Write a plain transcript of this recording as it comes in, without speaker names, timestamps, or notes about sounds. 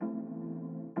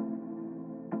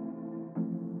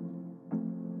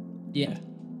Yeah.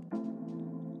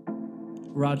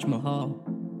 Raj-Mahal.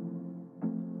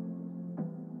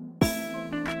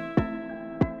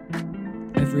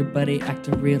 Everybody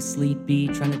acting real sleepy,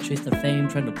 trying to chase the fame,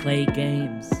 trying to play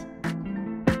games.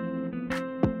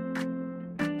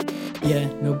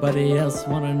 Yeah, nobody else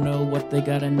wanna know what they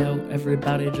gotta know.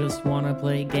 Everybody just wanna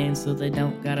play games, so they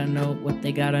don't gotta know what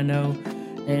they gotta know.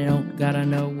 They don't gotta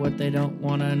know what they don't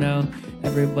wanna know.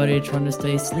 Everybody trying to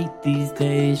stay asleep these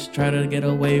days, try to get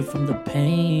away from the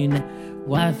pain.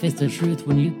 Why face the truth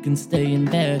when you can stay in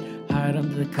bed? Hide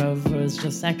under the covers,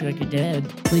 just act like you're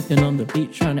dead. Sleeping on the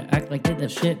beat, trying to act like they're the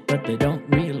shit, but they don't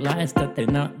realize that they're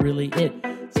not really it.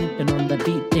 Sleeping on the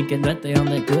beat, thinking that they on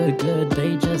the good.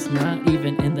 They just not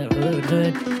even in the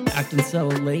hood. Acting so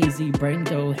lazy, brain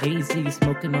go hazy.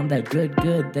 Smoking on that good.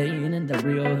 They ain't in the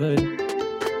real hood.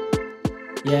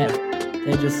 Yeah,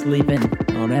 they're just sleeping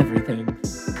on everything.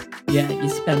 Yeah, you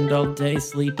spend all day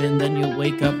sleeping, then you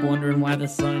wake up wondering why the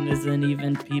sun isn't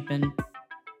even peeping.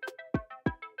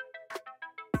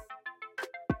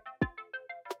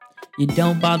 You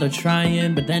don't bother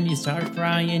trying, but then you start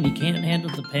crying. You can't handle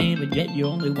the pain, but yet you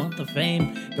only want the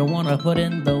fame. Don't wanna put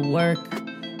in the work,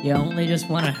 you only just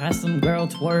wanna have some girl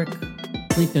twerk.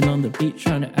 Sleeping on the beat,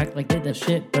 trying to act like they're the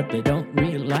shit, but they don't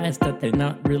realize that they're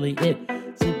not really it.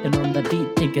 Sleeping on the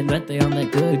beat, thinking that they on the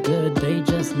good. They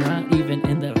just not even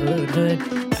in the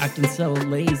hood. Acting so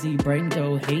lazy, brain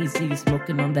go hazy.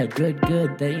 Smoking on that good.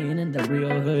 They ain't in the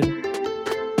real hood.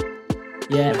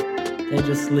 Yeah, they're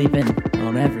just sleeping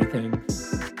on everything.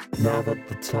 Now that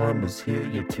the time is here,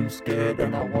 you're too scared,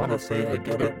 and I wanna say I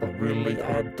get it, but really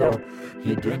I don't.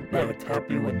 You didn't act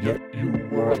happy when yet you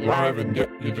were alive, and yet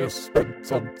you just spent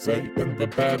some day in the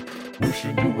bed,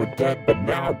 wishing you were dead. But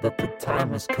now that the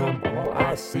time has come, all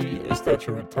I see is that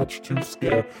you're a touch too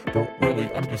scared. Don't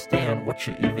really understand what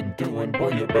you're even doing,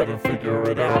 but you better figure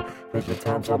it out, 'cause your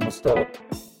time's almost up.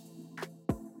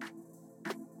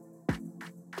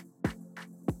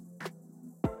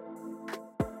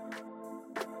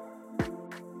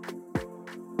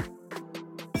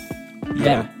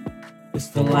 Yeah, it's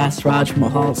the last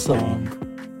Raj-Mahal song.